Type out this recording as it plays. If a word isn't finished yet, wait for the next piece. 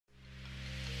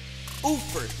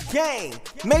Oofer Gang.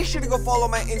 Make sure to go follow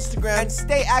my Instagram and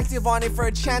stay active on it for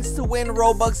a chance to win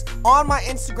Robux on my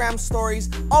Instagram stories.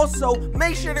 Also,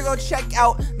 make sure to go check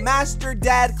out Master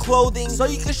Dad Clothing so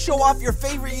you can show off your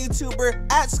favorite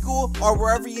YouTuber at school or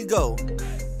wherever you go.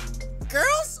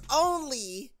 Girls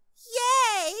only.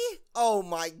 Yay! Oh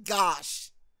my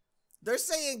gosh. They're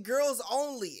saying girls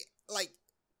only. Like,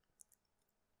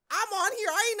 I'm on here.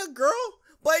 I ain't a girl.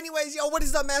 But anyways, yo, what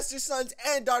is up, master sons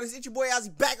and daughters? It's your boy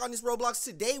AyeYahZee back on this Roblox.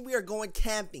 Today we are going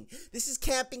camping. This is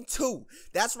camping 2.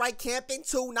 That's right, camping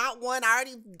 2, not 1. I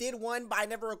already did 1, but I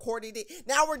never recorded it.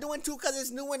 Now we're doing 2 because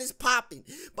this new one is popping.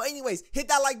 But anyways, hit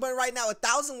that like button right now.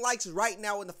 1,000 likes right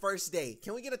now in the first day.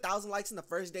 Can we get 1,000 likes in the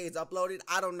first day it's uploaded?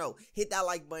 I don't know. Hit that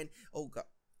like button. Oh god.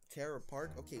 Terror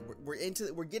Park. Okay,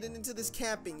 we're getting into this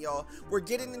camping, y'all. We're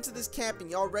getting into this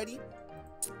camping. Y'all ready?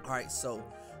 All right, so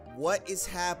what is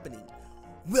happening?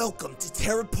 Welcome to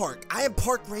Terror Park. I am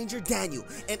Park Ranger Daniel,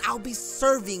 and I'll be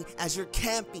serving as your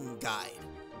camping guide.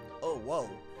 Oh, whoa.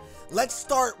 Let's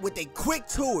start with a quick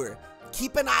tour.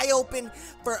 Keep an eye open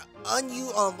for I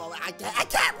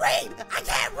can't read. I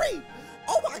can't read.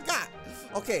 Oh my god.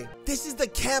 Okay, this is the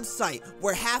campsite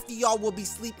where half of y'all will be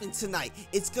sleeping tonight.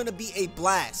 It's gonna be a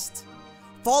blast.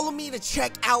 Follow me to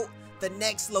check out the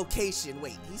next location.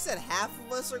 Wait, he said half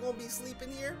of us are gonna be sleeping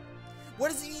here?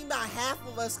 What does he mean by half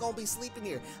of us gonna be sleeping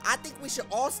here? I think we should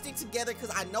all stick together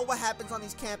because I know what happens on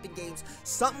these camping games.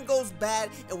 Something goes bad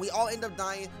and we all end up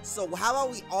dying. So how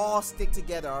about we all stick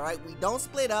together, all right? We don't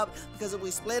split up, because if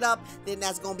we split up, then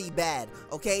that's gonna be bad,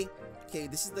 okay? Okay,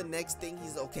 this is the next thing.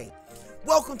 He's okay.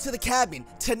 Welcome to the cabin.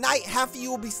 Tonight, half of you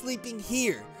will be sleeping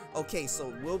here. Okay,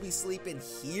 so we'll be sleeping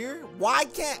here? Why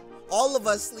can't all of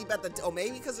us sleep at the... Oh,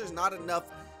 maybe because there's not enough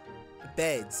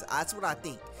beds. That's what I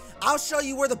think. I'll show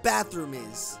you where the bathroom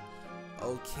is.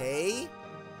 Okay.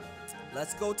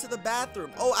 Let's go to the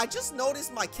bathroom. Oh, I just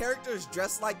noticed my character is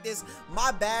dressed like this.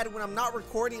 My bad. When I'm not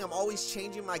recording, I'm always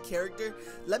changing my character.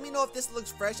 Let me know if this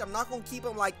looks fresh. I'm not going to keep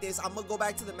him like this. I'm going to go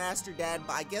back to the Master Dad.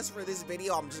 But I guess for this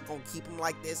video, I'm just going to keep him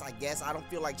like this. I guess I don't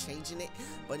feel like changing it.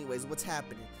 But anyways, what's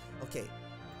happening? Okay.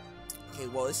 Okay,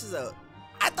 well, this is a...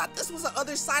 I thought this was the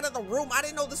other side of the room. I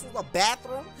didn't know this was a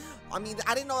bathroom. I mean,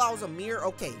 I didn't know that was a mirror.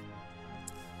 Okay.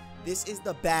 This is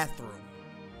the bathroom.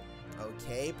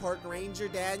 Okay, Park Ranger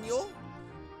Daniel.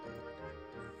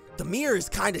 The mirror is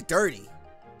kind of dirty.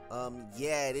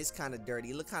 Yeah, it is kind of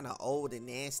dirty. It look kind of old and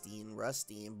nasty and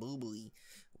rusty and boo-booey.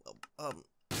 Oh!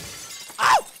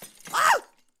 Oh!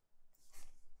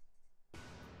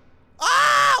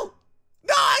 Oh!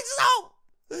 No,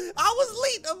 I was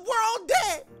late. We're all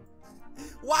dead.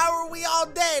 Why were we all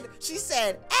dead? She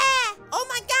said, ah! Oh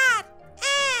my god!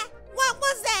 Ah! What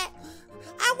was that?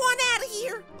 I want out of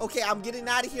here. Okay, I'm getting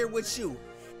out of here with you.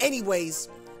 Anyways,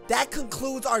 that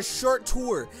concludes our short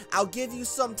tour. I'll give you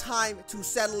some time to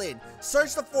settle in.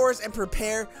 Search the forest and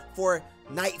prepare for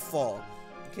nightfall.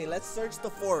 Okay, let's search the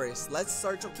forest. Let's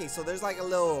search. Okay, so there's like a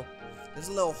little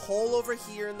hole over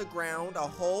here in the ground. A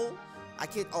hole. I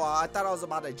thought I was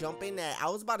about to jump in that. I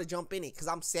was about to jump in it because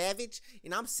I'm savage.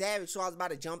 And I'm savage, so I was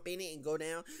about to jump in it and go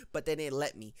down. But then it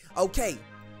let me. Okay.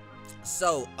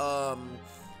 So,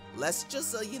 let's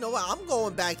just, you know what, I'm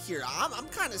going back here. I'm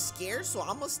kind of scared, so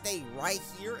I'm gonna stay right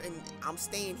here, and I'm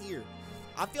staying here.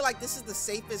 I feel like this is the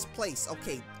safest place.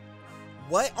 Okay,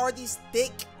 what are these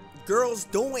thick girls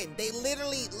doing? They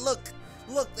literally, look,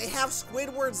 they have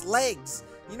Squidward's legs.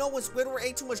 You know when Squidward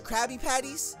ate too much Krabby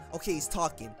Patties? Okay, he's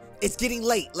talking. It's getting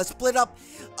late. Let's split up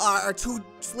our 2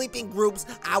 sleeping groups.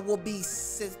 I will be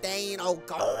staying. Oh,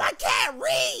 I can't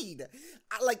read.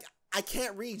 I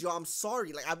can't read, y'all. I'm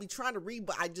sorry. Like, I'll be trying to read,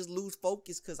 but I just lose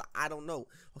focus because I don't know.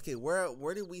 Okay,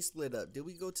 where did we split up? Did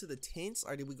we go to the tents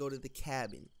or did we go to the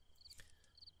cabin?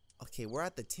 Okay, we're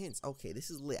at the tents. Okay,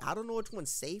 this is lit. I don't know which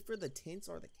one's safer, the tents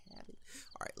or the cabin.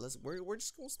 All right, we're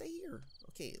just gonna stay here.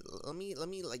 Okay, let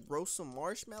me like roast some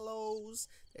marshmallows.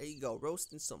 There you go,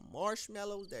 roasting some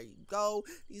marshmallows. There you go.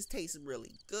 These taste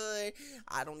really good.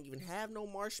 I don't even have no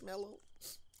marshmallow.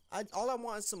 All I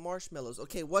want is some marshmallows.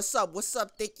 Okay, what's up? What's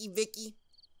up, Thicky Vicky?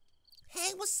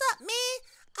 Hey, what's up, man?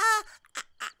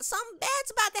 Something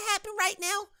bad's about to happen right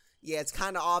now. Yeah, it's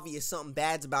kind of obvious something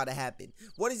bad's about to happen.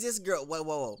 What is this girl?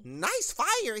 Whoa. Nice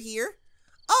fire here.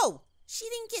 Oh, she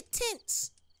didn't get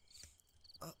tents.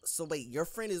 So wait, your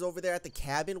friend is over there at the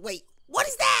cabin? Wait, what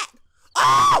is that?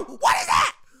 Oh, what is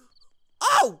that?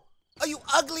 Oh, are you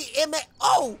ugly, Emmett?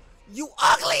 Oh, you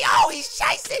ugly. Oh, he's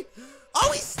chasing.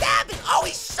 Oh, he's stabbing. Oh,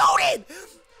 he's shooting.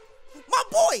 My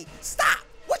boy, stop.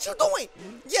 What you doing?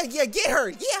 Yeah, get her.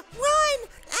 Yeah, run.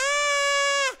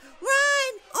 Ah,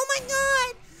 run. Oh my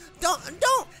God.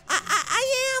 Don't.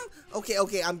 I am.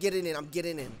 Okay, I'm getting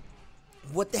in.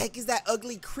 What the heck is that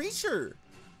ugly creature?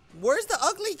 Where's the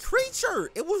ugly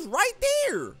creature? It was right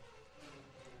there.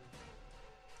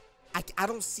 I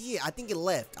don't see it. I think it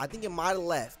left. I think it might have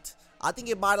left. I think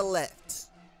it might have left.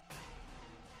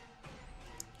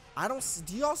 I don't see.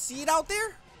 Do y'all see it out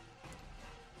there?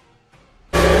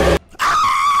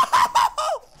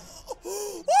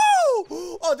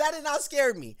 Oh, that did not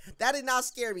scare me. That did not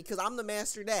scare me because I'm the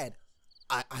master dad.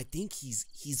 I think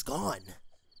he's gone.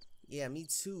 Yeah, me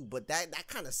too. But that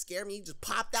kind of scared me. He just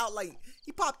popped out like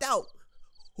he popped out.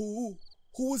 Who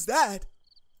was that?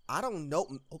 I don't know.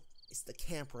 Oh, it's the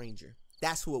camp ranger.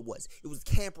 That's who it was. It was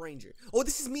camp ranger. Oh,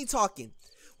 this is me talking.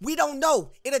 We don't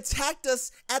know. It attacked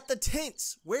us at the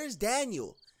tents. Where's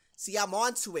Daniel? See, I'm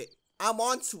onto it. I'm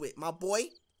onto it, my boy.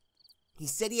 He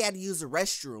said he had to use the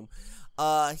restroom.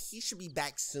 He should be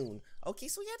back soon. Okay,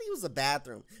 so he had to use the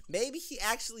bathroom. Maybe he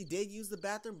actually did use the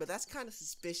bathroom, but that's kind of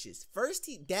suspicious. First,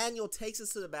 Daniel takes us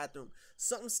to the bathroom.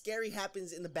 Something scary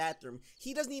happens in the bathroom.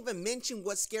 He doesn't even mention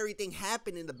what scary thing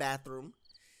happened in the bathroom.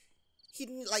 He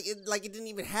didn't like it didn't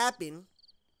even happen.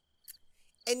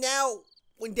 And now,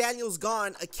 when Daniel's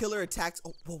gone, a killer attacks.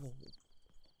 Oh, whoa.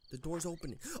 The door's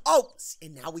opening. Oh,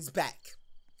 and now he's back.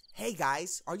 Hey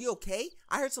guys, are you okay?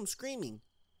 I heard some screaming.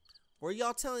 Were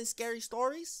y'all telling scary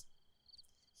stories?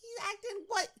 He's acting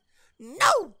what?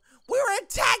 No! We were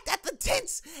attacked at the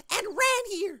tents and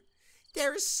ran here.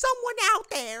 There is someone out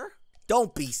there.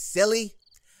 Don't be silly.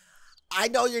 I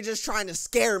know you're just trying to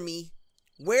scare me.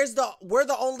 We're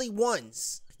the only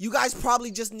ones. You guys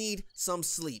probably just need some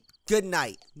sleep. Good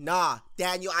night. Nah,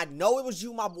 Daniel, I know it was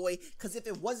you, my boy, because if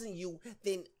it wasn't you,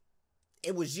 then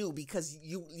it was you because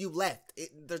you left.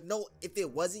 There's no if it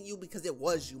wasn't you because it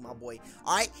was you, my boy.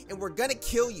 All right, and we're gonna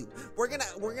kill you. We're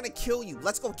gonna kill you.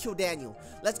 Let's go kill Daniel.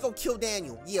 Let's go kill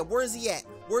Daniel. Yeah, where is he at?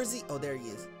 Where is he? Oh, there he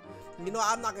is. You know,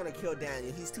 I'm not gonna kill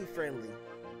Daniel. He's too friendly.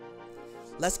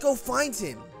 Let's go find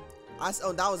him.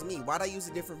 Oh, that was me. Why'd I use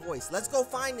a different voice? Let's go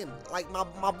find him, like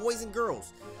my boys and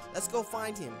girls. Let's go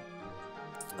find him.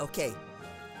 Okay.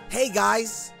 Hey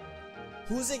guys,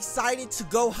 who's excited to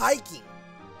go hiking?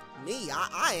 Me.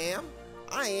 I am.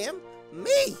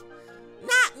 Me.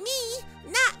 Not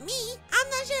me. I'm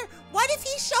not sure. What if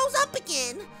he shows up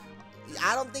again?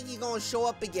 I don't think he's gonna show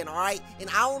up again, alright? And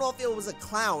I don't know if it was a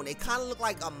clown. It kind of looked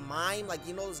like a mime, like,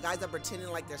 you know those guys that pretending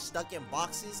like they're stuck in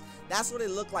boxes? That's what it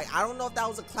looked like. I don't know if that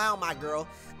was a clown, my girl.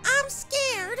 I'm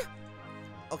scared.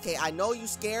 Okay, I know you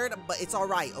scared, but it's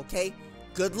alright, okay?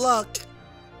 Good luck.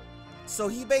 So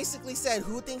he basically said,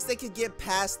 who thinks they could get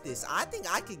past this? I think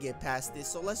I could get past this,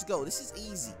 so let's go. This is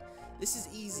easy. This is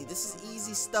easy. This is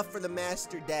easy stuff for the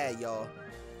master dad, y'all.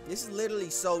 This is literally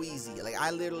so easy. Like,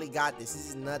 I literally got this. This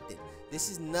is nothing. This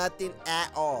is nothing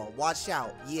at all. Watch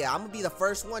out. Yeah, I'm gonna be the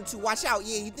first one to watch out.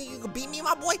 Yeah, you think you can beat me,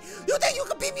 my boy? You think you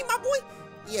can beat me, my boy?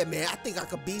 Yeah, man, I think I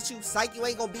could beat you. Psych, you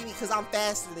ain't gonna beat me because I'm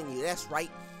faster than you. That's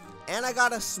right. And I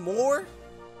got a s'more.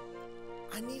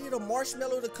 I needed a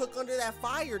marshmallow to cook under that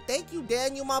fire. Thank you,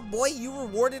 Daniel, my boy. You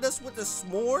rewarded us with a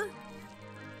s'more.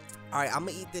 All right, I'm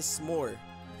gonna eat this s'more.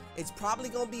 It's probably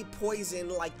gonna be poison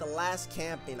like the last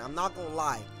camping. I'm not gonna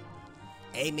lie.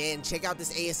 Hey, man, check out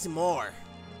this ASMR.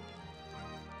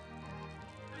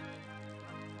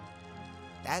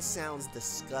 That sounds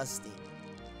disgusting.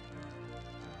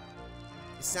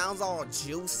 It sounds all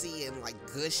juicy and like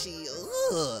gushy.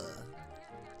 Ugh.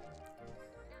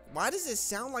 Why does it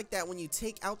sound like that when you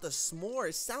take out the s'more?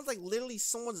 It sounds like literally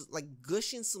someone's like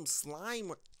gushing some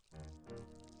slime.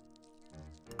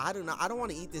 I don't know. I don't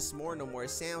want to eat this s'more no more. It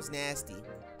sounds nasty.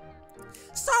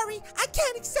 Sorry, I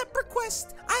can't accept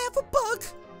requests. I have a bug.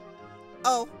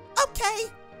 Oh,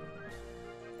 okay.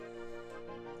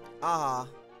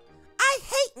 I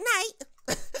hate night.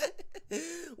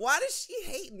 Why does she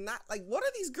hate night? Like, what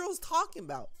are these girls talking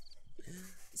about?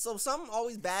 So something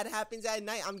always bad happens at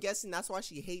night. I'm guessing that's why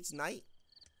she hates night.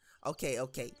 Okay. Join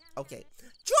me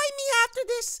after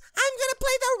this. I'm gonna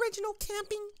play the original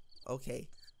camping. Okay.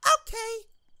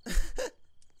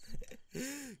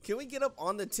 Can we get up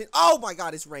on the tent? Oh my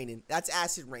god, it's raining. That's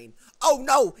acid rain. Oh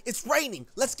no, it's raining.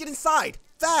 Let's get inside.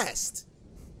 Fast.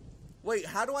 Wait,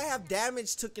 how do I have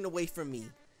damage taken away from me?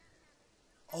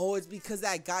 Oh, it's because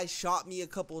that guy shot me a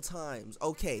couple times.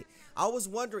 Okay, I was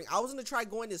wondering. I was gonna try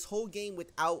going this whole game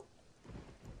without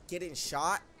getting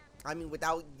shot. I mean,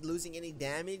 without losing any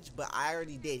damage, but I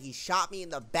already did. He shot me in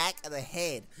the back of the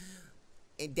head.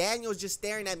 And Daniel's just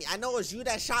staring at me. I know it was you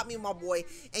that shot me, my boy.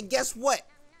 And guess what?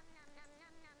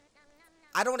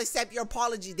 I don't accept your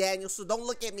apology, Daniel, so don't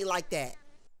look at me like that.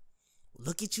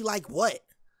 Look at you like what?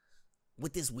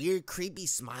 With this weird, creepy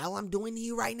smile I'm doing to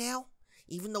you right now?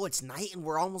 Even though it's night and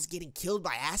we're almost getting killed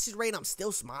by acid rain, I'm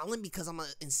still smiling because I'm an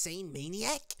insane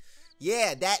maniac?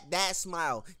 Yeah, that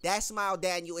smile. That smile,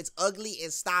 Daniel. It's ugly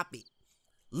and stop it.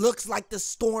 Looks like the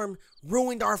storm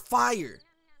ruined our fire.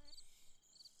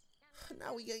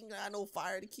 Now we ain't got no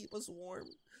fire to keep us warm.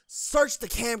 Search the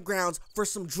campgrounds for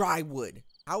some dry wood.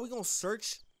 How are we gonna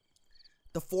search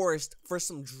the forest for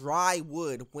some dry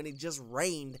wood when it just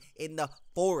rained in the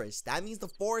forest? That means the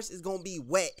forest is gonna be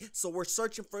wet. So we're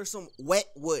searching for some wet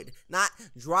wood, not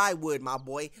dry wood, my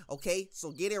boy. Okay, so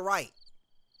get it right.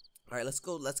 All right, let's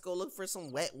go look for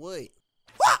some wet wood.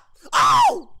 What?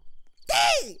 Oh!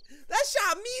 Dang! That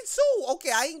shot me too.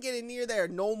 Okay, I ain't getting near there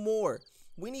no more.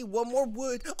 We need one more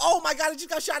wood. Oh my god, I just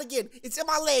got shot again. It's in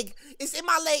my leg. It's in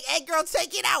my leg. Hey, girl,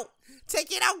 take it out.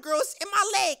 Take it out, girl. It's in my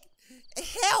leg.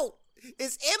 Help.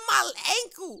 It's in my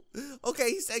ankle.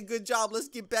 Okay, he said good job. Let's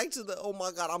get back to the... Oh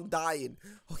my god, I'm dying.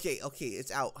 Okay,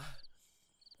 it's out.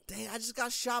 Dang, I just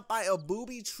got shot by a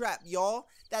booby trap, y'all.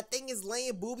 That thing is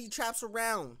laying booby traps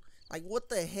around. Like, what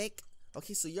the heck?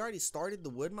 Okay, so you already started the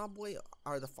wood, my boy?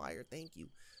 Or the fire. Thank you.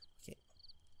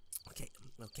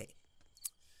 Okay.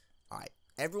 Alright.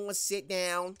 Everyone sit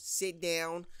down.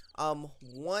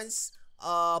 Once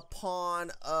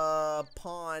upon a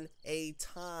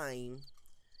time,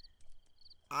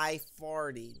 I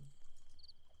farted.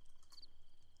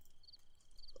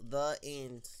 The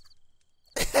end.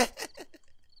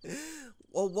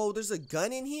 Whoa, there's a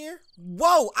gun in here?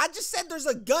 Whoa, I just said there's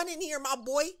a gun in here, my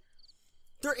boy.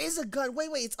 There is a gun. Wait,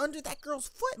 it's under that girl's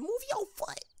foot. Move your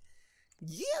foot.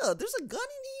 Yeah, there's a gun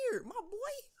in here, my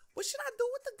boy. What should I do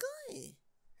with the gun?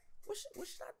 What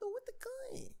should I do with the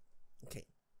gun? Okay.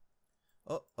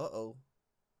 Uh-oh.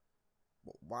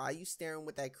 Why are you staring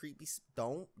with that creepy...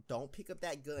 Don't pick up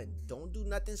that gun. Don't do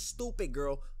nothing stupid,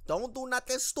 girl. Don't do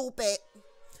nothing stupid.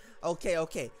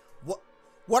 Okay.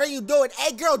 What are you doing?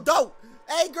 Hey, girl, don't.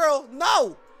 Hey, girl,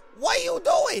 no. What are you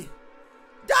doing?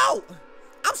 Don't.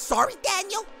 I'm sorry,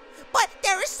 Daniel, but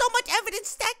there is so much evidence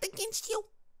stacked against you.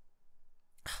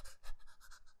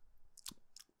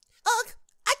 Ugh,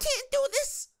 I can't do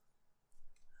this.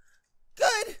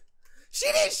 Good.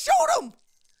 She didn't shoot him.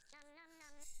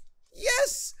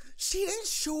 Yes, she didn't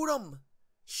shoot him.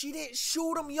 She didn't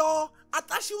shoot him, y'all. I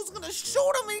thought she was gonna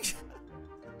shoot him.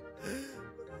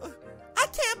 I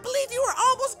can't believe you were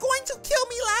almost going to kill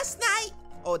me last night.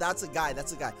 Oh, that's a guy.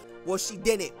 Well, she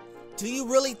didn't. Do you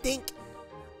really think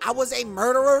I was a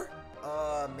murderer?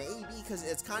 Maybe, because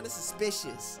it's kind of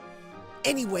suspicious.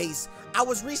 Anyways, I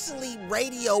was recently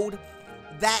radioed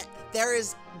that there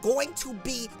is going to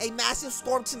be a massive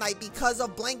storm tonight because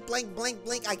of blank.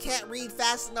 I can't read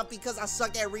fast enough because I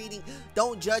suck at reading.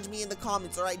 Don't judge me in the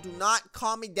comments, all right? Do not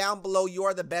comment down below you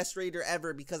are the best reader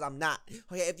ever, because I'm not.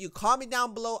 Okay, if you comment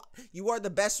down below you are the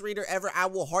best reader ever, I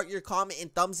will heart your comment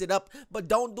and thumbs it up, but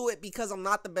don't do it because I'm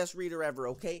not the best reader ever,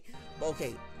 okay?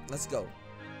 Okay, let's go.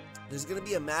 There's gonna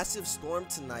be a massive storm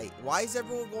tonight. Why is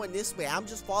everyone going this way? I'm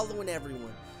just following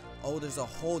everyone. Oh, there's a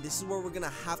hole. This is where we're gonna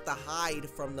have to hide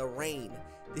from the rain.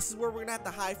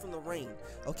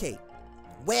 Okay.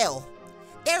 Well,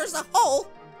 there's a hole.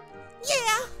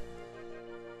 Yeah.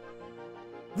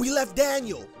 We left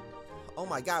Daniel. Oh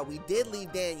my god, we did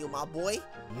leave Daniel, my boy.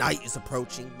 Night is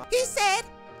approaching. He said,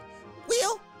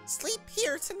 we'll sleep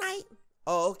here tonight.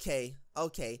 Oh, okay.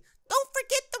 Don't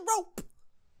forget the rope.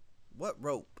 What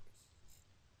rope?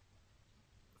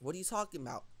 What are you talking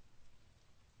about?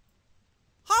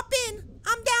 Hop in.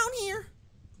 I'm down here.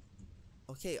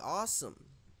 Okay, awesome.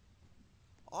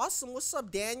 What's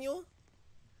up, Daniel?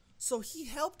 So he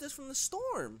helped us from the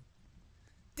storm.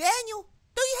 Daniel,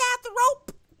 do you have the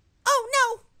rope? Oh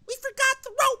no, we forgot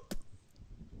the rope.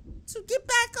 So get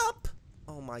back up.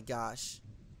 Oh my gosh.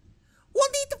 We'll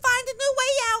need to find a new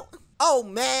way out. Oh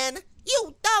man,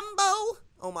 you dumbo.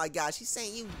 Oh my gosh, he's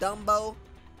saying you dumbo.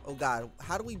 Oh god,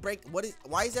 how do we break?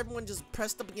 Why is everyone just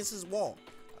pressed up against his wall?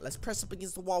 Let's press up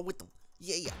against the wall with them.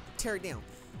 Yeah, tear it down.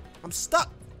 I'm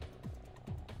stuck.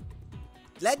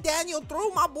 Let Daniel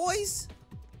through, my boys.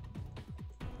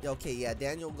 Okay, yeah,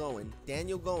 Daniel going.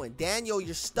 Daniel,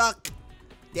 you're stuck.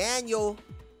 Daniel,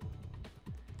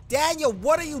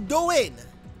 what are you doing?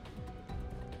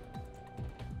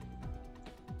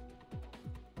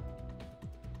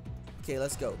 Okay,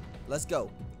 let's go.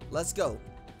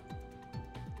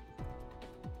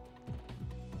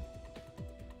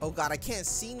 Oh god, I can't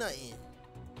see nothing.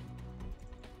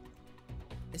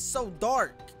 It's so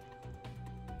dark.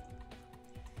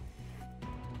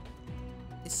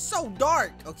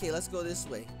 Okay, let's go this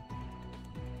way.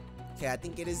 Okay, I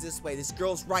think it is this way. This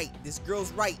girl's right.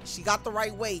 She got the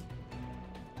right way.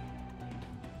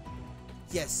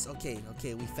 Yes, okay,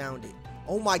 we found it.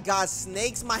 Oh my god,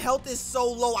 snakes, my health is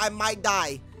so low, I might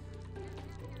die.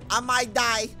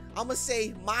 I'ma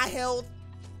say my health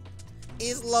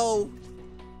is low.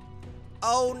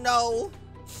 Oh no.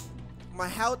 My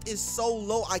health is so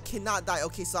low, I cannot die.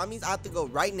 Okay, so that means I have to go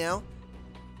right now.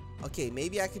 Okay,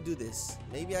 maybe I could do this.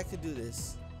 Maybe I could do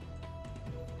this.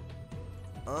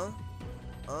 Oh,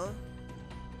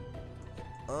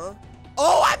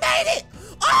 I made it!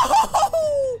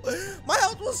 Oh! My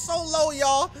health was so low,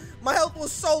 y'all. My health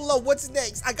was so low. What's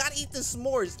next? I gotta eat the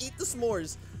s'mores. Eat the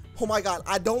s'mores. Oh my god,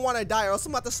 I don't want to die, or else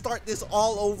I'm about to start this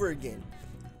all over again.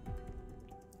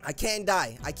 I can't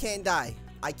die. I can't die.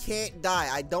 I can't die.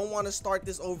 I don't want to start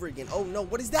this over again. Oh no,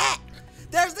 what is that?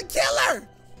 There's the killer!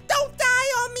 Don't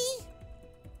die on me!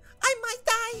 I might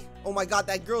die. Oh my god,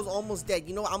 that girl's almost dead.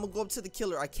 You know what? I'm gonna go up to the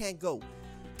killer. I can't go.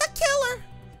 The killer!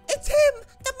 It's him!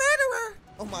 The murderer!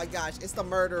 Oh my gosh, it's the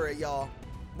murderer, y'all.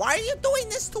 Why are you doing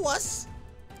this to us?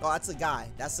 Oh, that's a guy.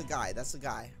 That's a guy. That's a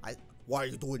guy. Why are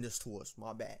you doing this to us?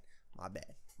 My bad. My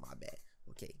bad. My bad.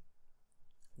 Okay.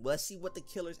 Let's see what the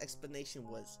killer's explanation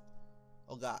was.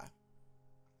 Oh god.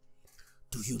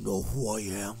 Do you know who I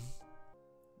am?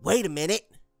 Wait a minute.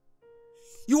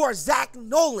 You are Zach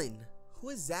Nolan. Who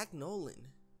is Zach Nolan?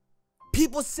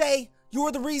 People say you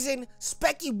are the reason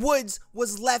Specky Woods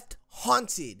was left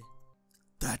haunted.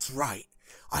 That's right.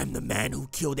 I'm the man who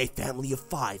killed a family of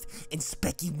 5 in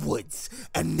Specky Woods,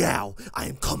 and now I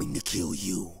am coming to kill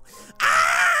you.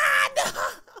 Ah! No!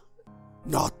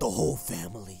 Not the whole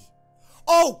family.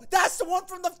 Oh, that's the one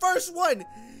from the first one.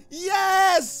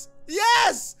 Yes!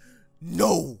 Yes!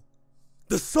 No!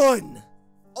 The son!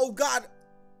 Oh god.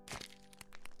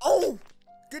 Oh!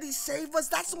 Did he save us?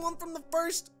 That's the one from the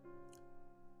first.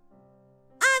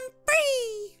 I'm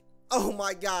free! Oh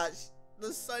my gosh.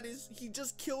 The son he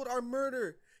just killed our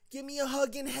murder. Give me a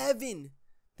hug in heaven.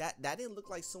 That didn't look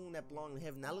like someone that belonged in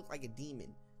heaven. That looked like a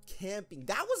demon. Camping.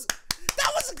 That was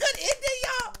a good ending,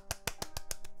 y'all.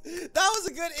 That was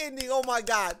a good ending. Oh my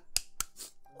god.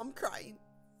 I'm crying.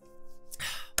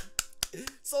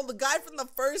 So the guy from the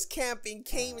first camping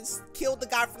came and killed the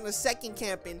guy from the second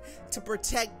camping to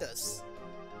protect us.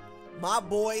 My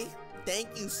boy, thank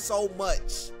you so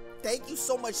much. Thank you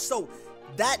so much. So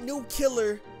that new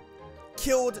killer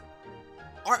killed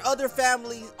our other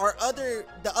family,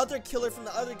 the other killer from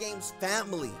the other game's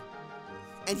family.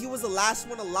 And he was the last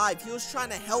one alive. He was trying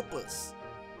to help us.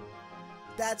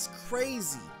 That's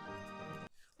crazy.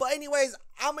 But anyways,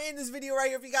 I'm gonna end this video right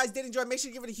here. If you guys did enjoy, make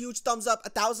sure to give it a huge thumbs up,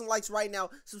 1,000 likes right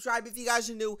now. Subscribe if you guys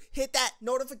are new. Hit that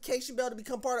notification bell to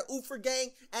become part of Oofer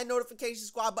Gang and Notification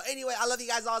Squad. But anyway, I love you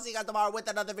guys all. See you guys tomorrow with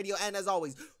another video. And as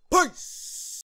always, peace!